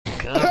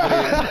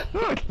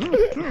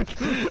confident.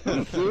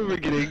 Super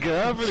getting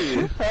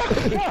confident.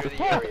 Super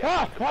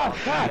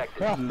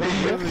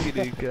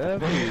getting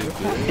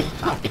confident, man.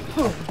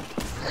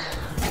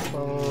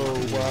 Oh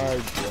my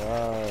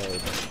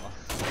god.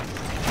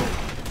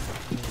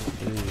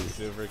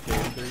 Silver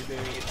K3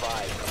 days.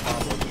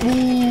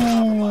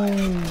 How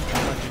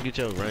much you get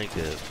your rank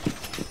up?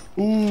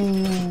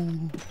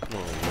 Ooh. Come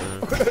on,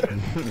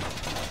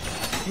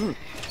 man.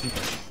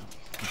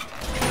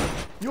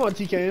 You want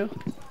TKM?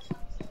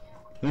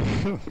 This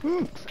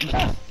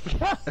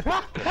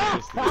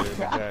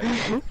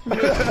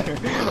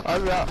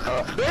I'm not,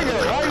 nigga,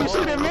 why you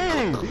shooting me?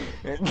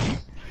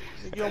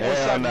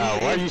 Hell no,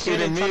 why you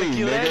shooting me,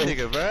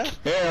 nigga?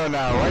 Hell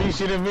no, why you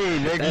shooting me,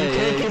 nigga? You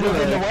can't keep on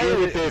getting away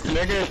with this,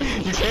 nigga.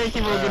 You can't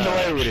keep on getting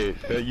away with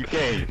it. You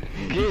can't.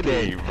 You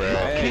can't, bro.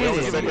 Hey,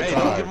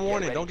 don't give him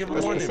warning. Don't give him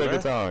warning, bro.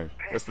 That's the second time.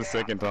 That's the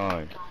second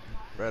time.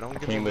 Bro, don't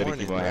give Can't him let it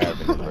warning, keep on bro.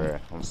 happening, bro.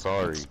 I'm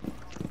sorry.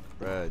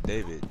 Bro,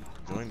 David,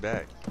 join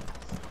back.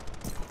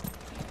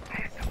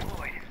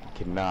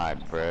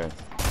 Cannot, bro.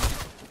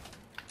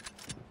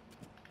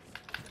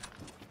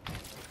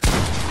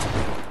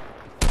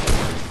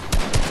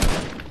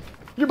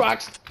 You're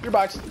boxed. You're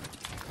boxed.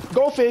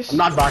 Go fish. I'm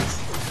not boxed.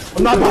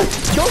 I'm not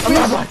boxed. Go fish. I'm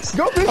not boxed.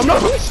 Go fish. I'm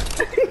not Go boxed.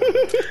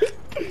 fish.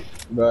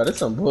 Bro, that's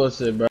some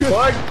bullshit, bro.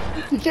 Fuck.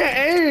 You can't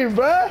aim,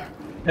 bro.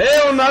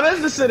 Hell no,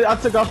 that's the shit I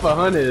took off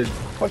 100.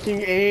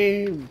 Fucking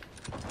aim.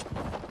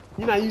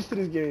 You're not used to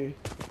this game.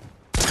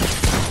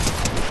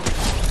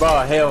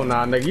 Bro, hell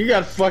nah, nigga. You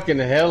got fucking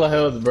hella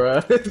health,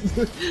 bro.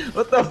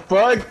 What the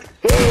fuck?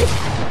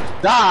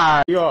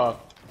 Die. You off.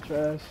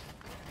 Trash.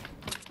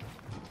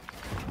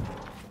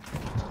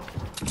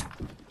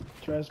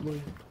 Trash boy.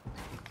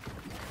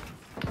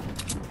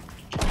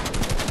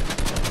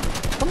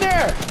 Come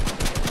there!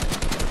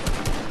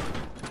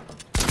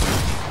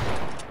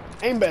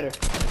 Aim better.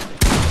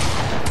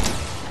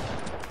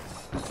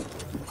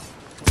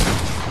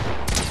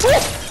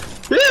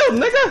 Damn,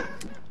 nigga!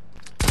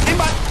 Aim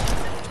bot!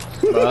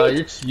 Bro,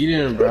 you're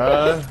cheating,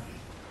 bro.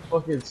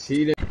 Fucking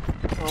cheating.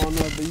 Oh no,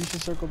 but you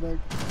should circle back.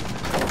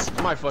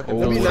 I might fucking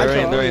That'd be do nice.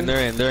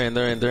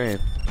 They're in.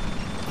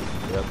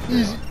 Yep.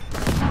 Easy.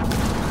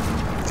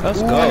 Let's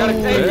go.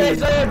 Hey,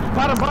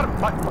 bottom.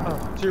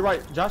 To your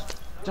right, Josh.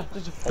 Josh.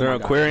 They're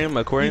aquarium.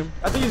 I think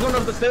he's going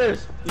up the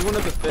stairs. He's going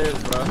up the stairs,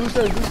 bro. Blue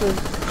stairs, blue stairs.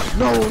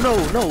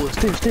 No.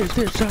 Stairs,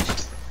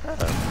 Josh.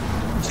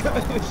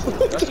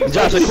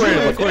 Josh,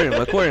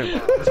 aquarium.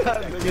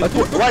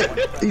 Right.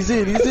 He's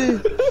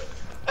in.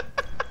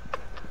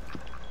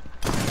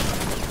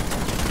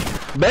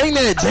 Bang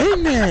that.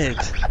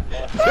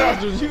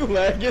 Josh, was you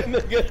lagging,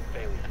 nigga?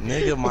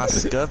 Nigga, my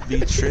scuff be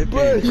tripping,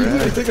 Bro, you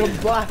bro. took a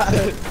blast.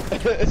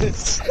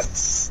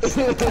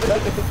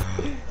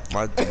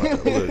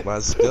 My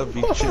scuff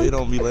be tripping. It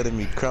don't be letting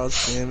me crouch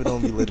spam. It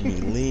don't be letting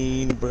me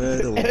lean,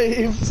 bro.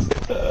 Aim.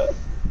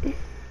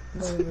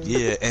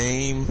 Yeah,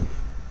 aim.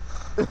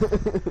 The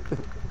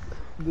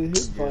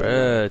hit button.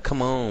 Bruh,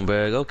 come on,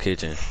 bruh. Go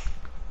kitchen.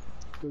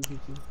 Go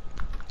kitchen.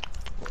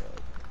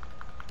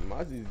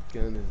 Mozzie's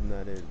gun is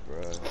not it, bro.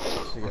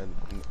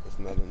 It's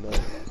not enough.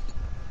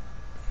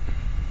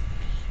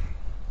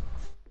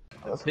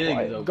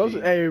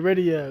 Hey,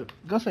 ready?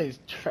 Ghostface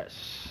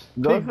trash.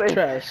 Ghostface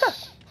Trash.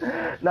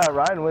 Nah,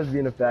 Ryan was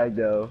being a fag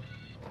though.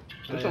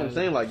 That's what I'm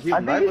saying. Like, his I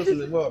think rifles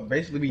it's as well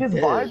basically be His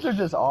dead. vibes are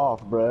just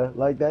off, bruh.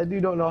 Like that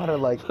dude don't know how to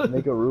like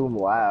make a room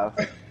laugh.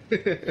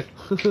 Yeah.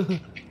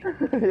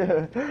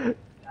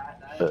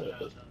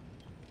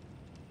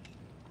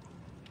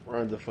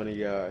 Ryan's a funny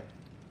guy.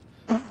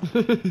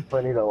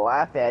 Funny to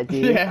laugh at,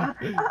 you. Yeah.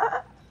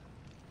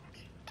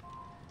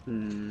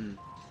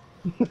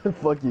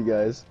 Fuck you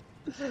guys.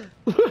 I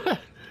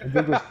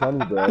think it's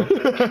funny, bro.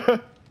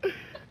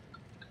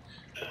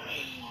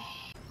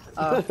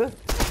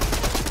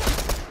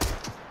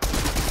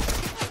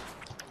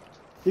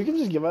 You can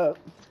just give up.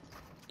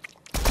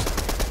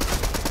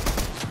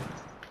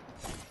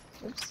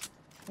 Oops.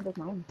 I broke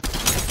mine.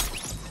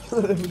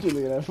 What you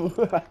looking at, fool?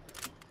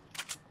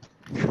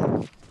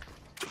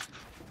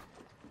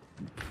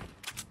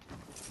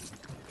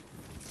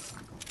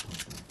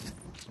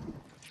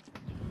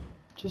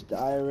 Just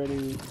die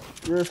already.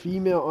 You're a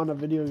female on a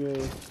video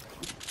game.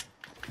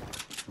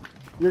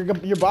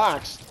 You're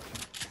boxed.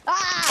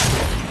 Ah!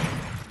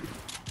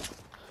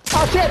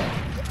 Oh shit!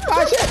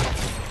 Oh shit!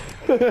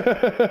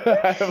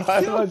 I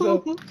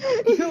myself.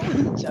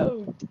 You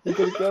choked. You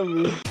could've killed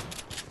me.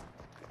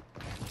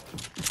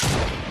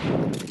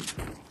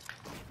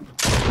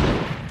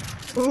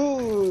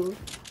 Ooh.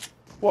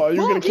 What, are you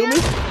gonna kill me?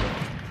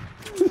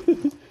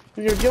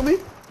 You gonna kill me?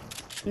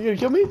 You gonna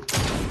kill me?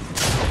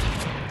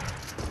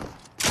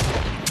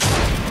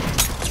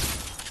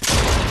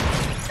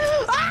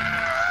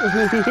 Oh,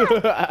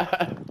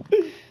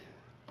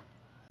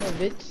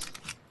 bitch.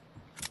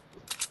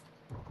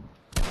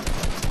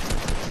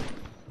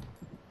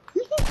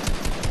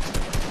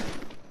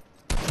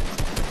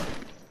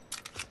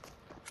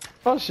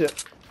 Oh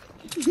shit.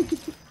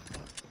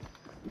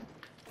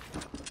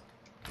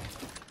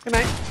 Good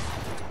night.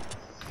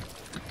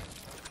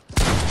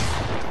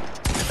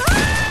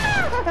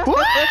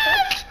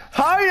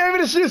 How are you able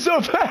to shoot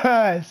so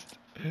fast?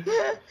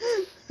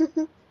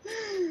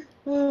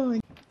 Oh my.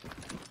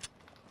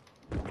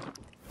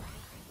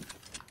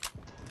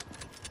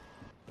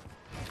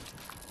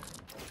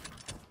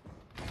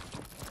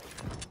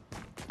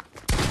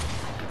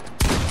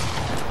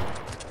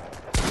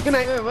 Good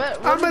night. Wait,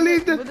 what I'ma is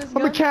leave it? the. What is I'ma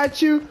gun?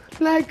 catch you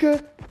like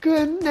a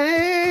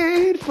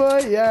grenade for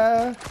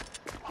ya.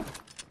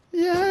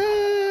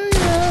 Yeah,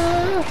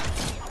 yeah.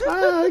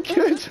 I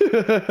catch you.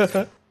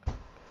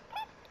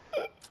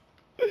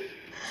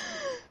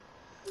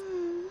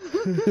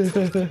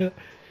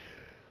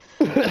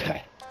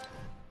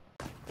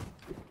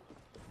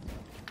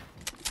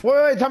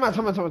 Wait, time out.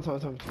 Let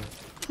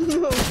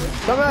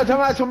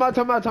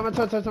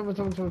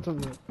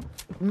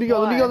me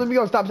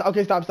go. Stop.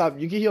 Okay, stop.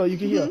 You can heal.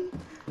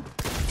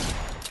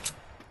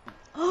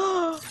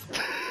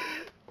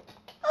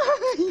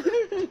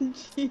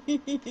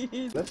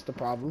 Jeez. That's the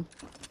problem.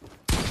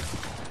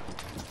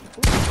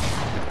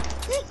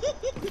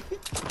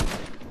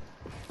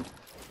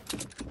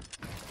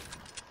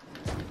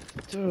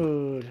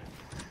 Dude.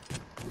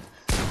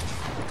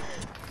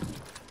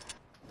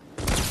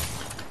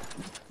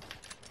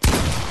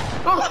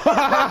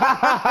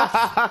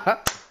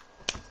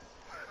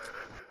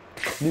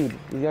 Dude,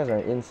 these guys are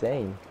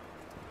insane.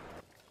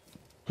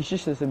 He should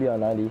just be on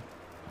 90.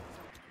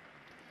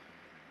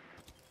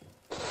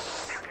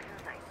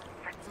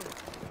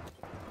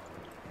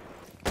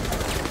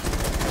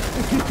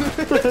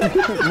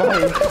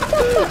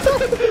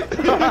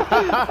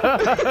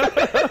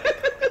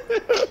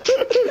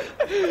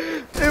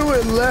 It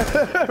went left,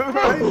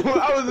 right?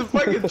 I was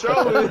fucking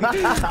trolling.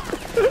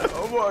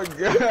 Oh my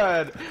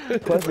god.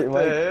 Clutch it,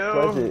 Mike.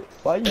 Clutch it.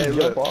 Why you jump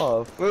look.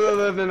 off?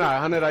 Look,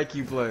 100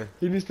 IQ play.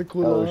 He needs to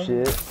cool Oh off.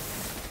 shit.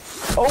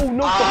 Oh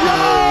no!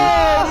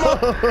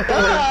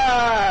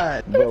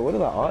 God! Bro, what are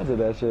the odds of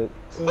that shit?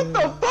 What the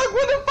fuck?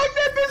 Where the fuck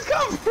that bitch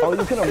come from? Oh,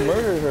 you could have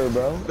murdered her,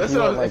 bro. That's You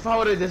what I went, was, if I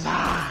would've just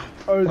I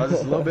was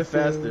just a little bit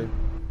faster.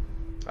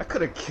 I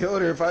could've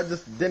killed her if I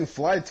just didn't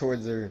fly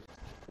towards her.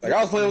 Like,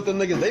 I was playing with them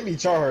niggas, they be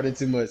tryharding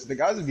too much. The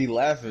guys would be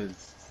laughing.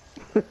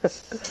 And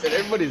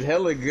everybody's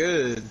hella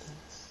good. Have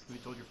you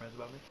told your friends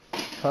about me?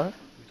 Huh? Have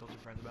you told your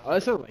friends about Oh,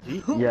 that sounds like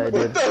he. Yeah, I What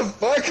did. the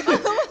fuck? Who the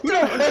fuck is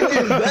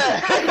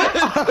that?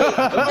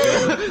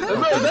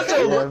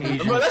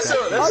 Bro, that's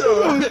your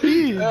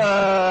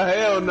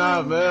hell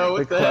nah, man.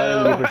 What the Decline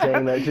hell? you for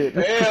saying that shit.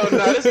 Hell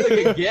nah, this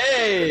nigga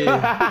gay.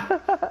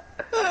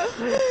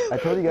 I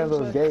told you guys I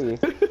was gay.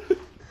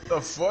 The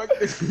fuck?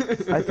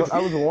 I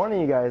was warning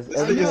you guys. This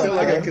nigga sound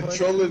like a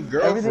controlling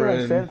Everything I've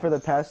girlfriend. said for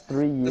the past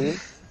 3 years.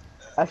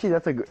 Actually,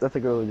 that's a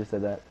girl who just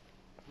said that.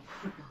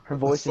 Her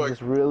voice is fuck?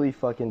 just really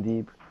fucking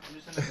deep.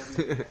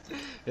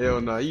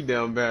 Hell nah, you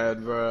down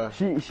bad, bro.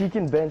 She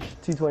can bench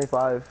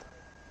 225.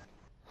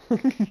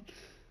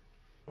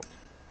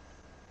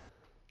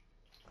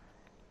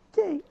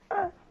 J-I-N-G-E-A-N.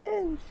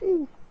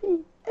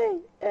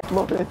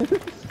 Fuck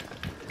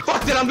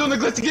it, I'm doing the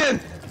glitch again!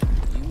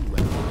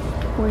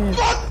 Please.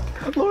 Fuck!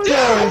 Lord,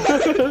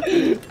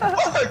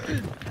 Fuck!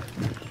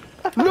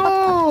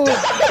 No! Suck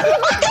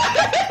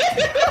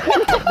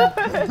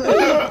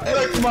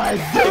my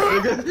dick,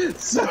 nigga!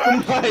 Suck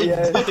my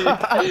Yes. dick!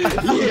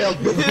 Yeah,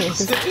 bitch!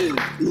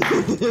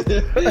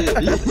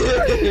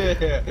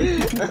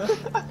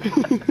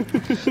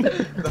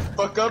 The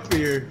fuck up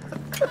here!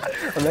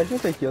 Imagine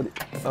if they killed it.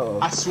 Uh-oh.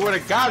 I swear to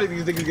God, if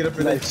these niggas get up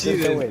in that There's no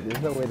cheating. way.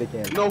 There's no way they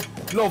can.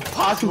 No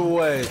possible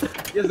way. You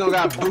just don't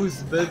got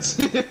boost, bitch.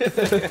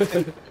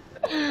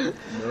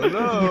 No.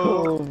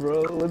 Oh,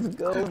 bro, let's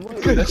go.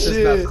 That's just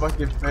shit. not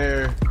fucking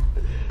fair.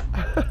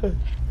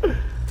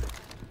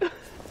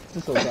 This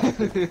is so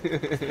toxic. This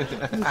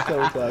is so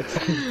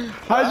toxic.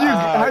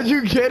 How'd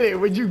you get it?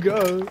 Where'd you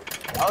go?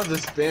 I was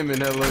just spamming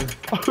hella.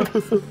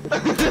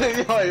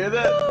 Y'all hear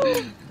that?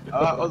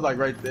 I was like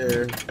right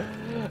there.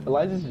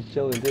 Elijah's just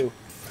chilling too.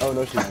 Oh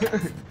no, she's not.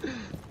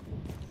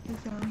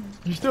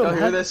 You still Y'all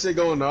hear have that shit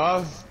going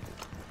off?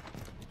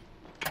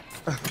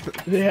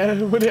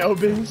 Yeah, when it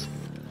opens.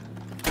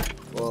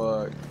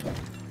 Fuck.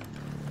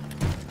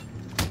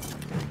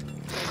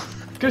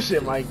 Good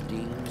shit, Mike.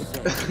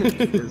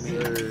 Yes,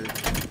 sir.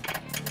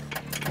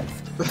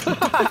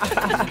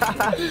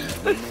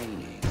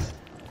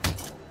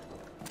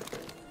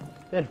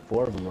 They had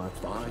 4 of them left.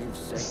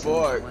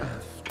 Fuck.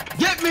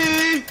 Get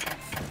me!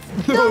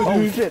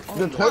 Oh shit,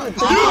 the toilet.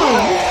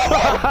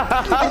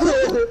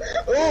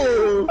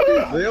 Oh,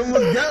 they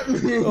almost got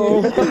me.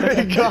 Oh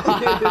my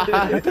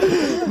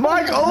god.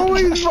 Mike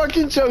always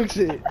fucking chokes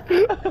it.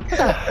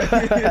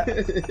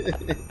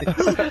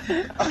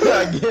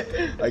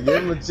 I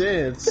gave him a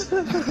chance.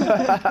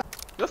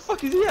 The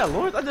fuck is he at,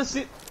 Lawrence? I just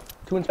see.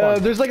 2 in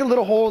spawn. There's like a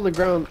little hole in the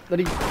ground that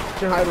he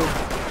can hide in.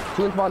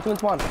 2 in spawn, 2 in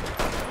spawn.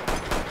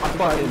 I'm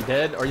fucking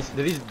dead.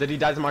 Did he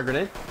die to my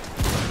grenade?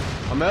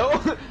 Amel?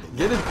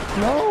 Get it.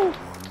 No!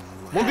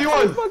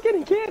 1v1. Fucking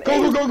he can't.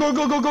 Go. Go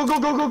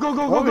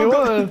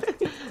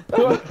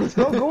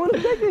in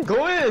a second.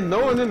 Go in. No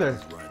one's in there.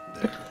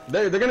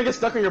 They're gonna get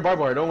stuck on your barbed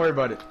wire. Don't worry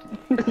about it.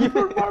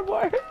 You're barbed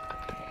wire.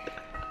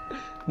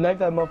 Knife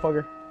that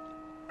motherfucker.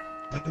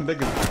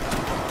 Nigga.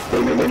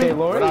 Okay,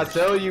 What Lawrence. I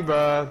tell you,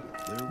 bro.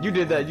 You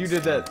did that. You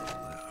did that.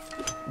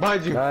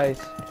 Behind you.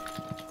 Nice.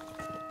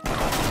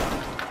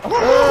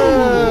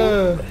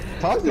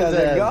 Popped his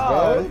ass,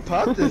 bro.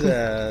 Popped his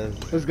ass.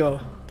 Let's go.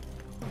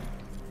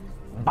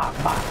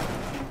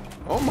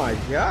 Oh my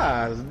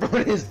gosh, bro.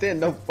 Didn't stand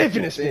no fucking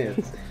Infinite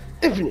chance. spins.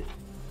 Infinite.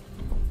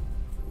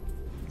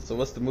 So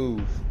what's the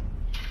move?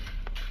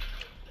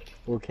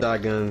 Okay.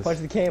 Shotguns. Punch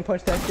the can,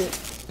 punch that shit.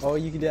 Oh,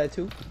 you can do that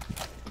too.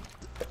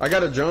 I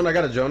got a drone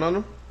on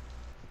him.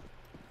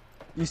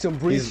 Use some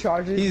breeze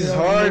charges. He's you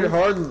know what I mean?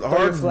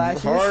 hard,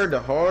 flashes. hard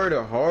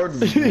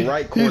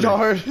right corner. He's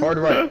hard. Hard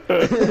right.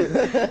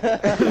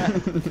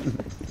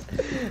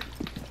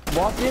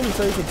 Walk in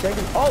so you can check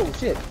it. Oh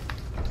shit!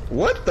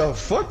 What the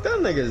fuck? That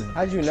nigga's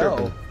How'd you know?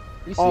 tripping.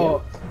 You see Oh,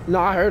 him? no,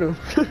 I heard him.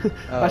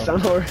 I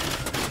sound hard.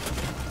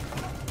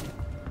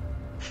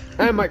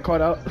 I might caught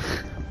out.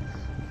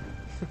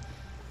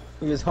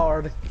 He was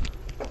hard.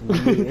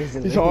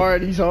 He's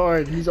hard.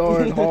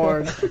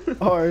 Hard.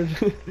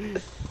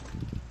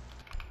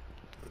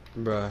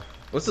 Bruh.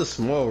 What's a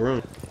small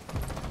room?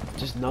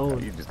 Just know.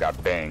 You just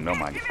got banged. Oh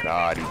my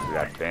god, you just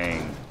got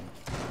banged.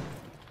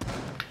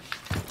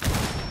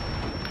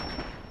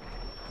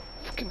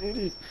 Fucking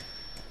idiot.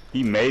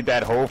 He made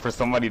that hole for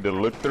somebody to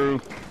look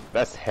through?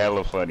 That's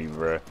hella funny,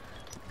 bruh.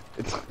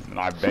 And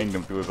I banged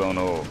him through his own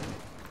hole.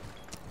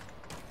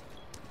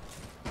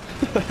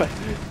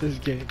 This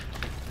game.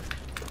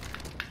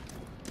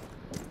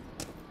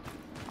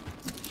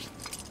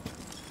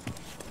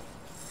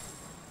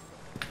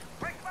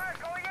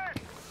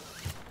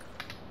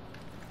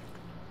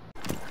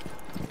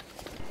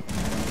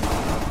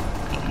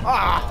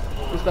 Ah!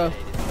 Good stuff.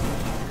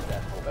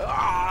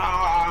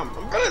 Ah,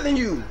 I'm better than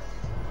you.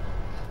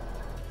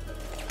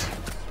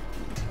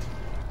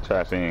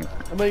 Trash aim.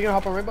 Am I gonna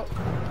hop on rainbow?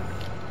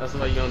 That's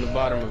why you're on the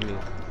bottom of me.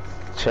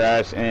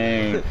 Trash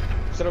aim.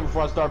 Shut up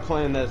before I start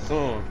playing that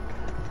song.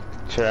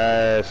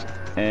 Trash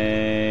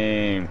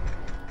aim.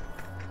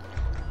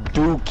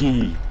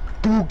 Dookie.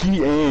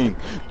 Dookie aim.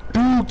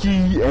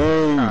 Dookie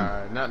aim.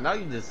 Alright, now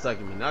you just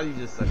sucking me.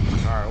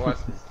 Alright, watch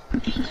this.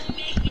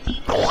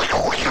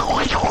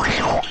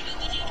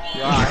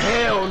 Ah,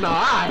 hell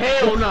nah.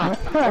 Hell nah.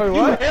 Wait,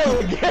 what?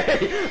 Hell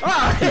gay.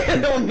 Ah,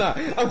 hell nah.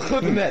 I'm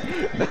clipping that.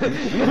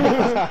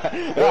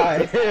 Ah,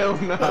 hell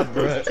nah,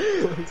 bro.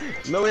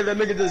 No way that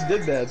nigga just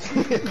did that.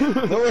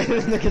 No way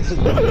this nigga just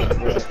did that,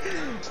 bro.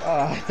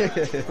 Ah,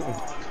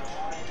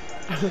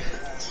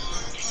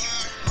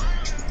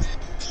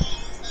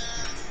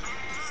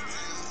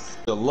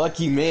 the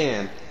lucky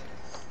man.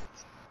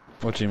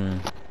 What you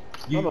mean?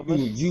 You,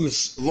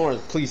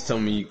 Lawrence, please tell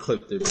me you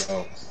clipped it,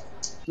 bro.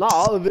 Not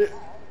all of it.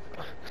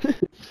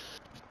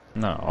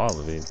 Not all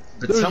of it.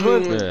 But tell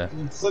me when Yeah.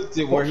 you clipped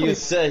it where he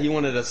said he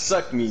wanted to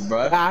suck me,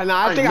 bro.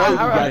 Nah, I think know I you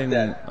got I didn't,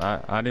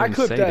 that. I didn't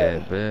clipped say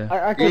that. that, bruh.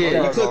 I clipped Yeah,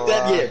 you that. clipped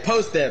that? Yeah,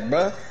 post that,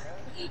 bro.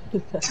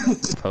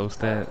 Post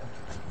that.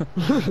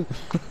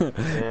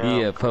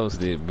 Yeah,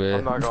 post it, bruh.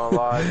 I'm not gonna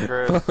lie,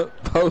 Chris.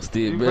 Post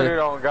it, You put it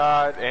bruh. on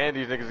God, and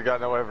these niggas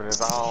got no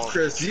evidence. I don't.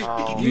 Chris, you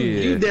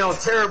Yeah. down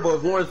terrible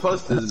if Lawrence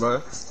posts this,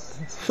 bro.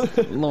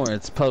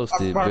 Lawrence, post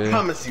it, I bruh.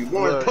 promise you,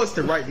 Lawrence, Look. post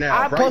it right now.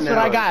 I right post what now,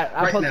 I got.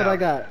 I right post what now. I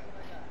got.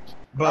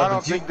 But I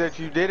don't think that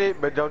you did it,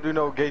 but don't do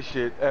no gay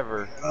shit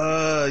ever.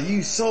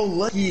 you so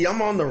lucky.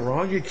 I'm on the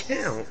wrong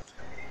account.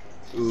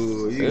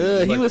 Ooh, He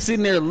lucky. was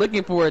sitting there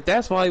looking for it.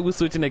 That's why he was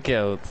switching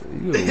accounts.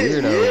 You a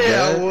weirdo,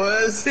 Yeah, I bruh.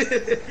 was.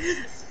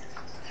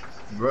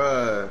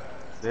 Bruh.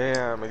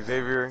 Damn,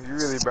 Xavier, you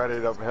really brought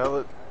it up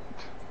hella.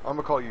 I'm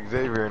gonna call you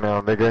Xavier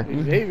now, nigga.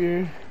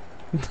 Xavier.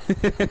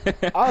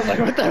 I was like,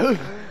 what the hell?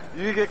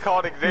 You get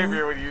called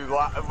Xavier when you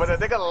lie. When a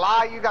nigga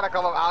lie, you gotta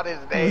call him out his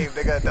name,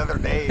 nigga, another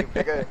name,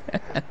 nigga.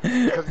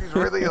 Because he's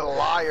really a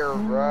liar,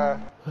 bruh.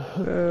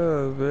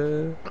 Oh,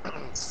 man.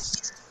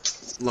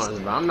 Lawrence,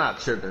 bro, I'm not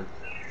tripping.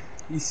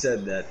 He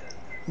said that.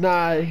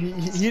 Nah,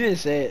 he didn't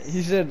say it.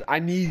 He said, I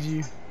need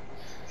you.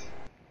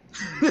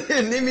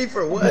 Need me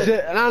for He what?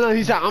 said, no,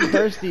 he said, I'm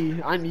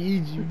thirsty. I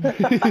need you. Wait,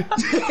 what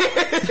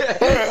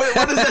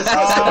is that?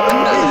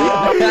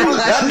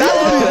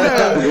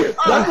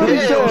 That's what he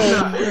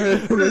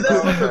said. What does that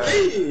supposed to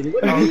mean?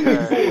 What do you need me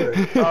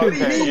for? What do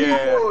you need me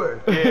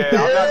for? Yeah,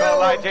 I'm not gonna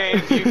lie,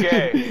 James, you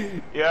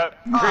gay. Yep,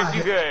 Chris,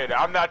 you good.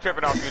 I'm not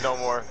tripping off you no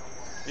more.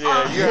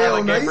 Yeah, you're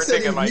hella gay for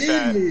thinking like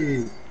that.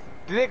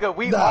 Nigga,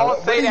 we all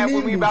say that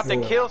when we about to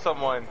kill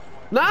someone.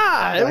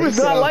 Nah, it was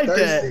not like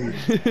that.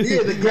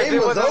 Yeah, the game It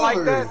was wasn't over.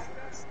 like that?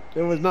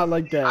 It was not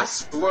like I that.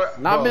 swear.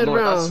 Not Lawrence,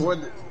 mid-round. I swear.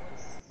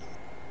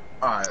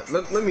 Alright,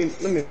 let me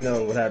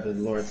know what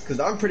happened, Lawrence, because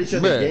I'm pretty sure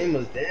Bruh. the game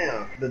was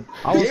down.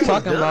 I was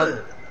talking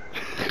about.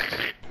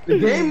 The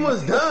game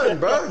was done,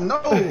 bro. No,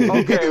 Okay,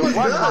 the game was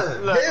what?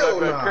 done. Hell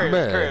Look, nah.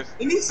 Chris.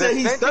 And he said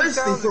he's sentence thirsty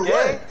sounds for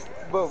gay, what?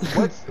 But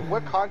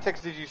what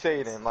context did you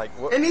say it in? Like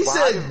what? And he why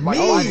said did- like,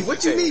 why me. did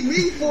What say you it? need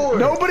me for?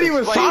 Nobody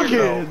was Explain talking.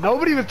 yourself.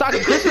 Nobody was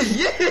talking. Chris was,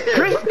 Yeah.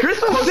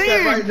 Chris was Post that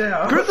singing. right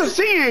now. Chris was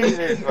singing.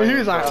 And he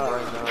was like,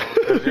 Right now,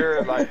 'cause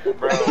you're like,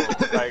 bro,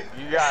 like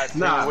you You got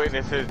two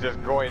witnesses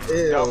just going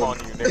dumb on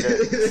you,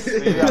 nigga. So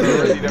you gotta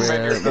Look, really defend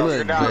man, yourself. You're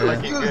look, not man.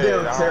 looking You was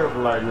good. damn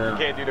terrible right now. You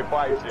can't do the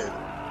quiet shit.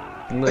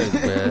 Look,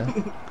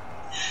 man.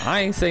 I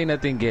ain't say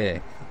nothing gay.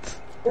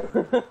 That's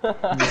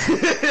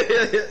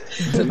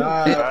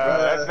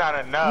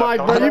not enough. Mike,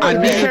 Don't bro, you lie. better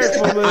be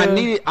careful,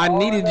 man. I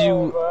needed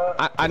you.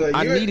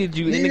 I needed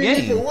you in the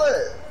game.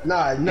 What?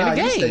 Nah,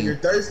 the you said game. you're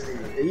thirsty,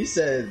 and you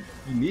said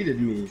you needed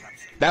me.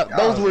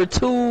 Those were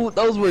two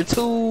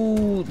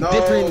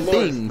different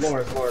things.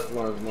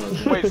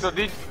 Lawrence. Wait, so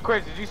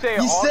Chris, did you say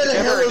it You all said it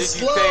together, or hella did you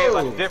say it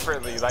slow. like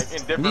differently, like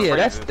in different Yeah,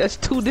 phrases? that's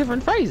two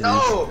different phrases.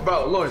 No,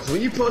 bro, Lawrence,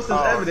 when you post this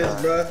evidence,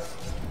 okay. bro.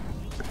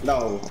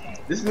 No,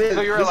 this man.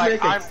 So you were this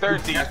like, man I'm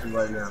thirsty.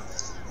 right now.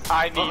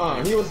 I need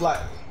you. He was like,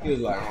 I'm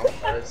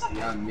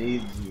thirsty. I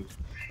need you.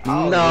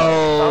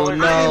 No.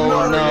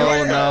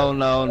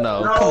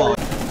 Come on.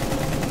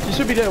 You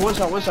should be dead. One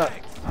shot.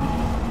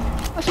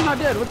 That's not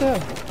dead. What the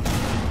hell?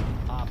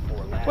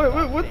 Wait,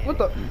 what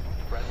the?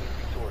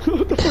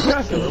 What the fuck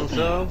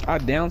happened? I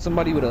downed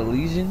somebody with a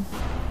lesion.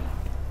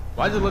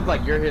 Why does it look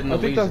like you're hitting the I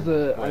think that's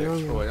the. I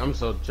don't know. Wait, I'm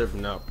so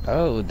tripping out.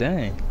 Oh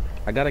dang!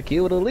 I got a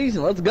kill with a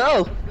lesion. Let's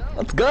go.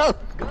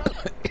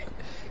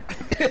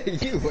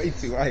 You way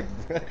too hype,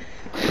 bro.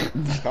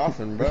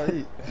 Coughing, bro.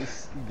 You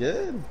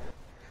good?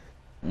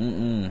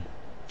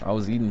 I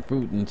was eating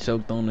fruit and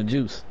choked on the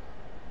juice.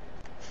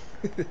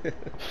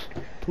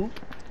 Poop.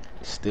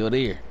 Still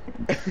there.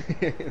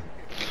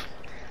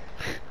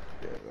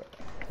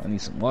 I need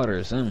some water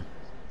or something.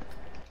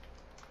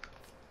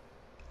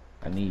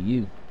 I need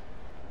you.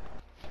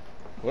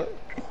 What?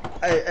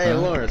 Hey,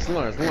 Lawrence. You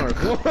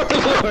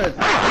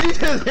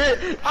just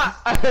hit.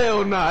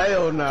 Hell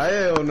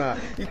nah.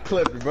 You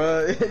clipped it,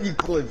 bro. You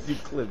clipped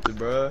it,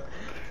 bro.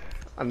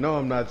 I know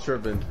I'm not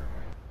tripping.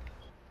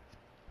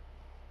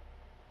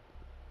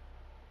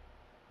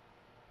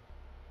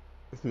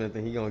 This man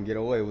think he gonna get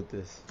away with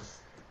this.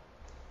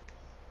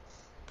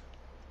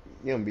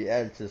 You gonna be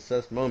added to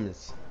sus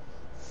moments.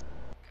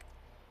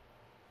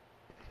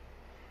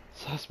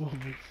 Sus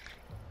moments.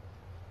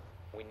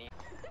 We need.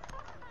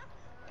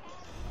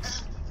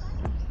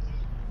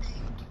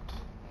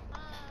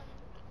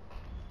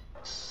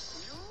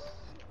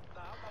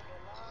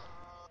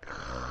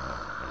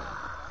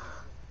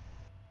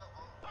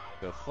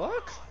 The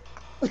fuck?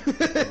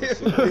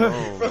 This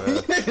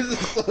is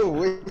so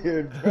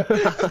weird, bro.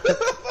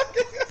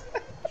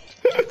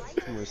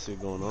 Too much shit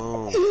going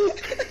on.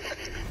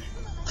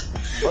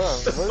 Bro,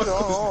 what's going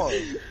on?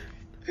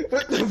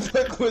 What the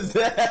fuck was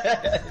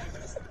that?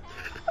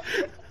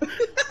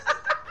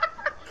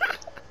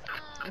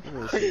 Too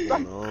much shit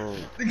going on.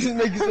 Niggas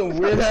making some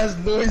weird ass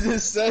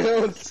noises,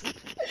 sounds.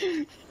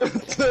 What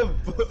the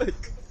fuck?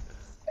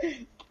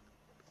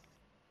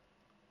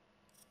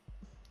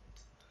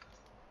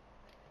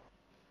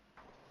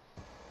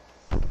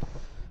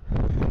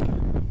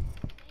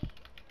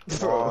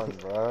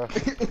 Bro,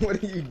 what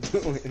are you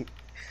doing?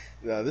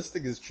 Nah, this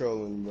nigga's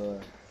trolling, bro.